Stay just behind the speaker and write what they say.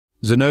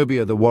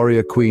Zenobia, the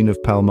Warrior Queen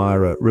of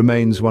Palmyra,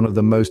 remains one of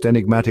the most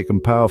enigmatic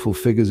and powerful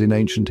figures in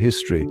ancient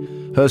history.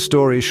 Her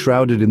story,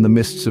 shrouded in the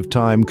mists of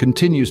time,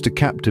 continues to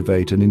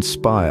captivate and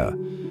inspire.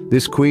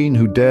 This queen,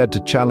 who dared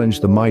to challenge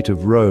the might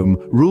of Rome,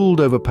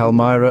 ruled over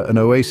Palmyra, an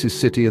oasis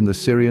city in the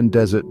Syrian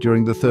desert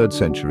during the 3rd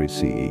century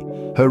CE.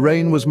 Her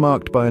reign was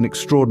marked by an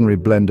extraordinary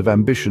blend of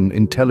ambition,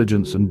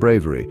 intelligence, and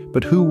bravery.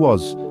 But who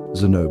was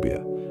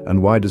Zenobia,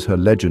 and why does her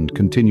legend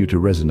continue to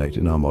resonate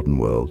in our modern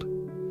world?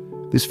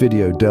 This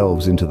video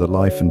delves into the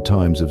life and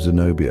times of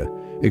Zenobia,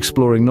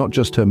 exploring not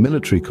just her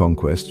military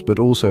conquests, but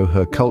also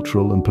her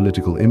cultural and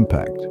political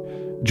impact.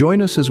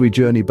 Join us as we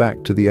journey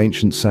back to the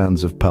ancient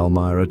sands of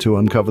Palmyra to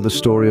uncover the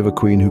story of a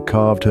queen who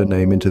carved her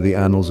name into the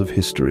annals of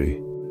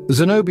history.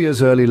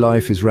 Zenobia's early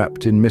life is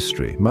wrapped in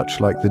mystery,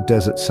 much like the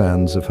desert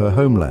sands of her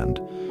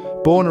homeland.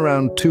 Born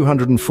around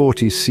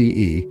 240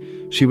 CE,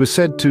 she was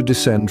said to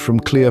descend from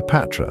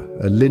Cleopatra,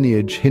 a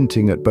lineage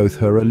hinting at both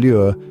her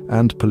allure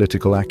and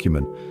political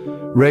acumen.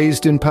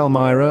 Raised in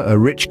Palmyra, a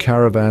rich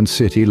caravan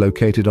city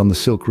located on the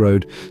Silk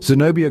Road,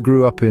 Zenobia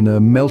grew up in a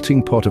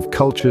melting pot of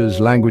cultures,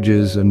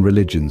 languages, and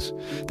religions.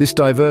 This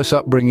diverse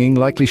upbringing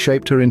likely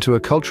shaped her into a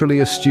culturally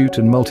astute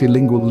and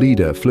multilingual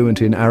leader,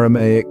 fluent in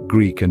Aramaic,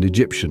 Greek, and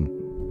Egyptian.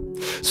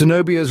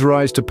 Zenobia's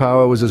rise to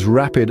power was as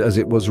rapid as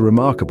it was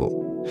remarkable.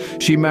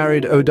 She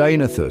married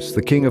Odaenathus,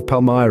 the king of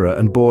Palmyra,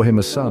 and bore him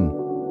a son.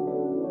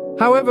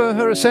 However,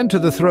 her ascent to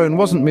the throne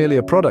wasn't merely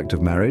a product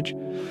of marriage.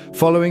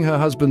 Following her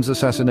husband's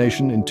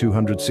assassination in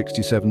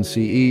 267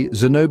 CE,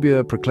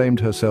 Zenobia proclaimed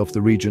herself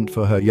the regent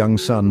for her young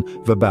son,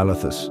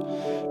 Verbalathus.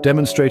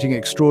 Demonstrating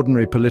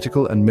extraordinary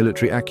political and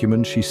military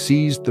acumen, she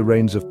seized the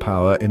reins of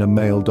power in a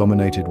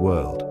male-dominated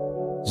world.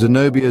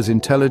 Zenobia's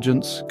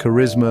intelligence,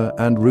 charisma,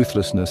 and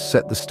ruthlessness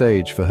set the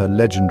stage for her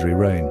legendary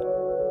reign.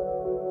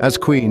 As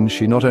queen,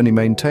 she not only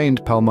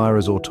maintained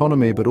Palmyra's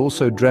autonomy, but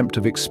also dreamt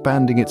of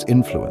expanding its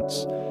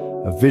influence.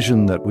 A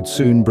vision that would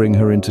soon bring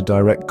her into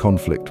direct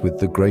conflict with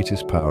the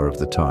greatest power of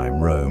the time,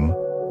 Rome.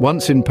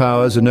 Once in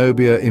power,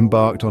 Zenobia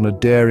embarked on a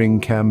daring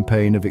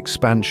campaign of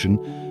expansion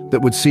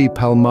that would see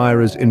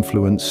Palmyra's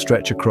influence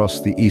stretch across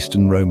the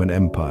Eastern Roman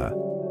Empire.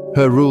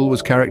 Her rule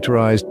was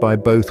characterized by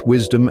both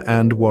wisdom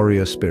and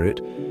warrior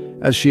spirit,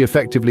 as she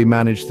effectively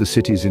managed the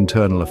city's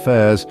internal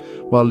affairs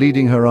while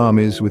leading her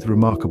armies with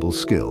remarkable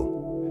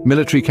skill.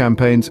 Military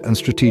campaigns and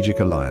strategic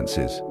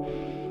alliances.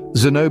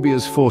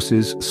 Zenobia's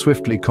forces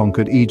swiftly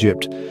conquered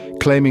Egypt,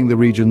 claiming the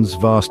region's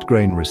vast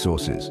grain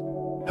resources.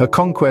 Her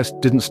conquest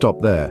didn't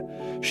stop there.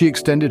 She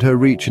extended her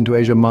reach into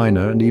Asia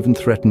Minor and even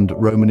threatened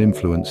Roman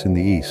influence in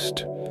the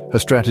east. Her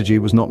strategy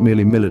was not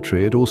merely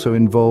military, it also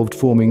involved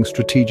forming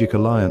strategic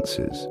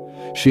alliances.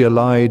 She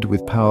allied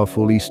with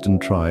powerful eastern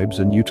tribes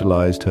and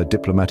utilized her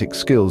diplomatic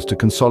skills to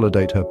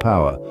consolidate her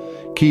power.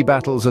 Key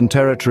battles and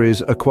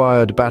territories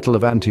acquired. Battle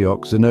of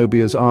Antioch,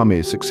 Zenobia's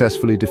army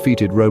successfully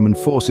defeated Roman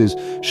forces,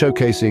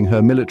 showcasing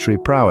her military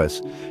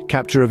prowess.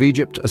 Capture of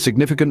Egypt, a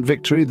significant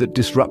victory that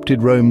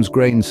disrupted Rome's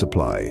grain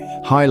supply,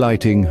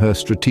 highlighting her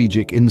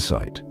strategic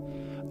insight.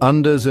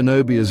 Under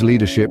Zenobia's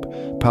leadership,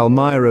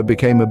 Palmyra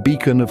became a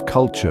beacon of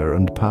culture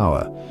and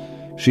power.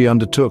 She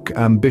undertook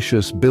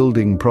ambitious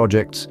building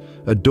projects,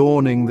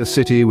 adorning the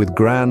city with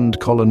grand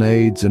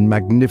colonnades and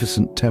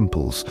magnificent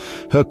temples.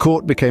 Her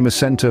court became a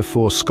center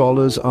for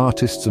scholars,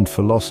 artists, and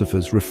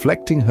philosophers,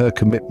 reflecting her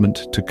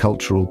commitment to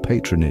cultural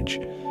patronage.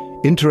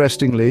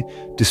 Interestingly,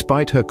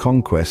 despite her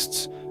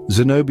conquests,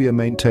 Zenobia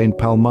maintained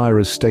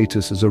Palmyra's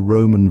status as a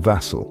Roman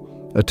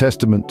vassal, a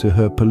testament to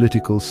her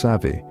political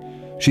savvy.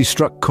 She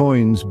struck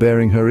coins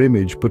bearing her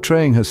image,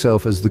 portraying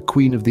herself as the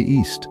Queen of the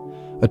East,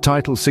 a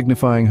title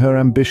signifying her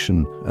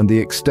ambition and the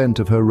extent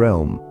of her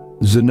realm.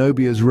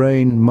 Zenobia's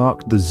reign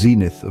marked the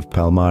zenith of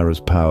Palmyra's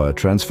power,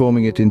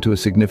 transforming it into a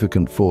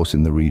significant force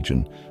in the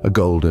region, a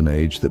golden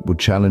age that would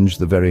challenge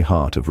the very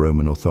heart of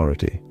Roman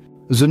authority.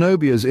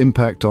 Zenobia's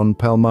impact on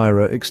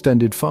Palmyra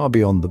extended far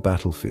beyond the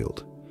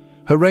battlefield.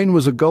 Her reign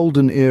was a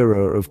golden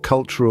era of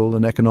cultural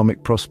and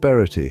economic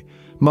prosperity,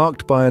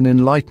 marked by an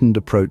enlightened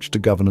approach to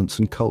governance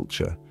and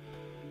culture.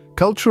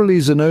 Culturally,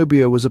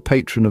 Zenobia was a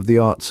patron of the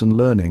arts and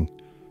learning.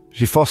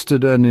 She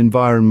fostered an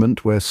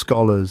environment where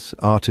scholars,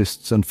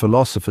 artists, and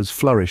philosophers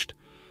flourished.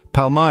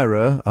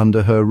 Palmyra,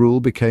 under her rule,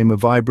 became a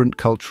vibrant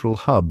cultural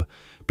hub,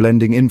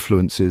 blending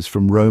influences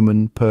from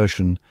Roman,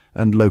 Persian,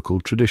 and local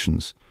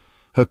traditions.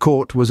 Her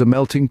court was a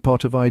melting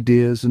pot of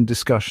ideas and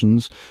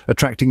discussions,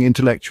 attracting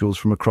intellectuals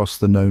from across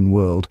the known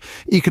world.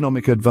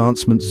 Economic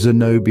advancements.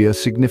 Zenobia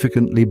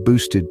significantly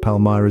boosted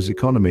Palmyra's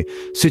economy.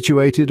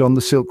 Situated on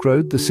the Silk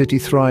Road, the city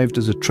thrived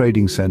as a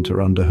trading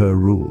center under her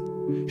rule.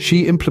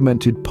 She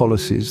implemented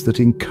policies that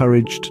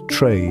encouraged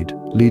trade,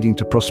 leading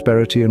to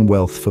prosperity and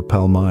wealth for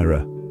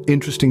Palmyra.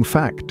 Interesting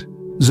fact: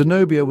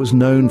 Zenobia was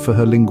known for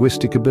her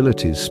linguistic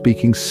abilities,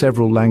 speaking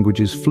several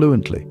languages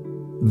fluently.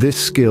 This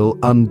skill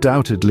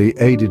undoubtedly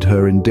aided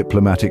her in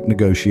diplomatic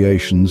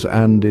negotiations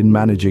and in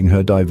managing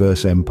her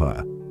diverse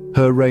empire.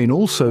 Her reign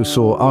also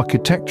saw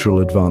architectural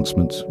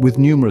advancements, with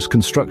numerous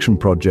construction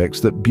projects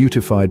that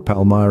beautified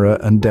Palmyra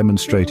and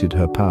demonstrated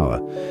her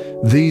power.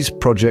 These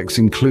projects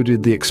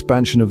included the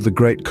expansion of the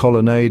Great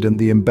Colonnade and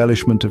the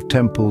embellishment of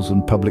temples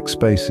and public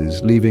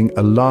spaces, leaving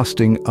a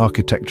lasting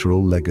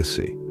architectural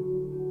legacy.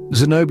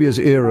 Zenobia's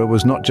era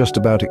was not just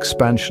about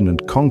expansion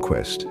and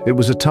conquest. It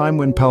was a time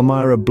when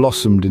Palmyra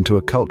blossomed into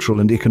a cultural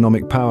and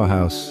economic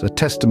powerhouse, a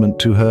testament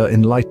to her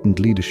enlightened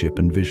leadership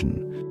and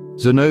vision.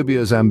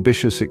 Zenobia's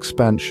ambitious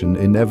expansion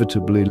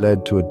inevitably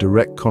led to a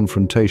direct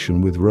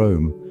confrontation with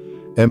Rome.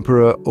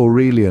 Emperor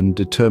Aurelian,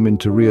 determined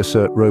to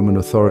reassert Roman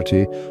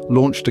authority,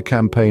 launched a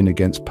campaign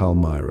against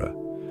Palmyra.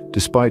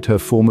 Despite her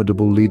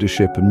formidable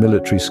leadership and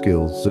military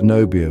skills,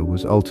 Zenobia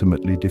was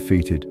ultimately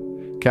defeated.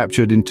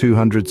 Captured in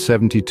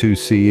 272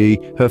 CE,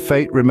 her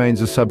fate remains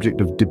a subject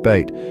of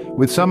debate,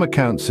 with some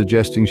accounts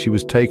suggesting she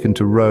was taken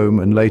to Rome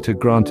and later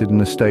granted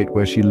an estate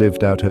where she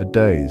lived out her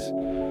days.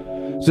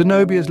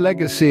 Zenobia's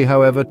legacy,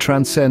 however,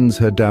 transcends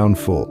her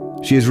downfall.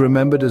 She is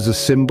remembered as a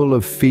symbol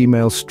of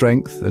female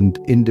strength and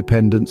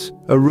independence,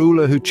 a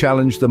ruler who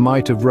challenged the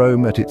might of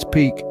Rome at its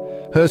peak.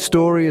 Her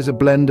story is a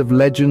blend of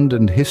legend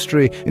and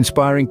history,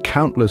 inspiring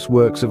countless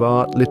works of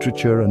art,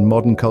 literature, and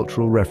modern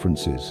cultural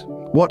references.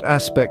 What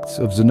aspects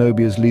of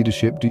Zenobia's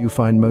leadership do you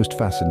find most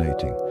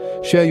fascinating?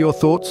 Share your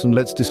thoughts and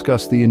let's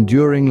discuss the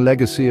enduring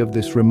legacy of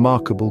this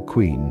remarkable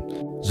queen.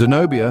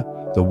 Zenobia,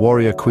 the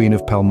Warrior Queen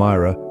of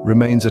Palmyra,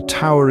 remains a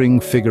towering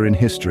figure in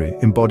history,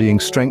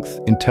 embodying strength,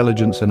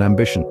 intelligence, and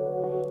ambition.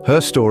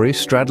 Her story,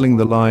 straddling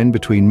the line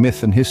between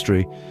myth and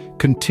history,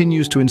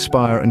 continues to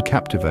inspire and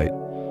captivate.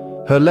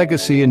 Her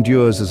legacy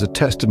endures as a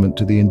testament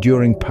to the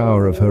enduring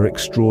power of her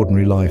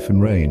extraordinary life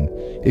and reign.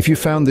 If you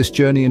found this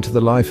journey into the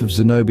life of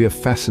Zenobia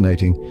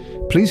fascinating,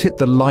 please hit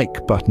the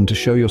like button to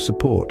show your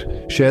support.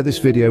 Share this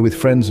video with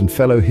friends and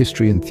fellow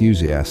history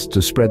enthusiasts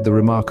to spread the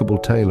remarkable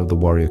tale of the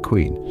Warrior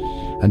Queen.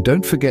 And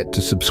don't forget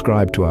to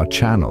subscribe to our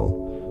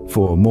channel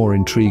for more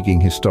intriguing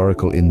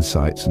historical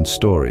insights and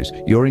stories.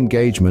 Your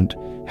engagement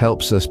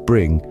helps us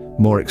bring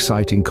more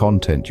exciting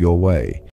content your way.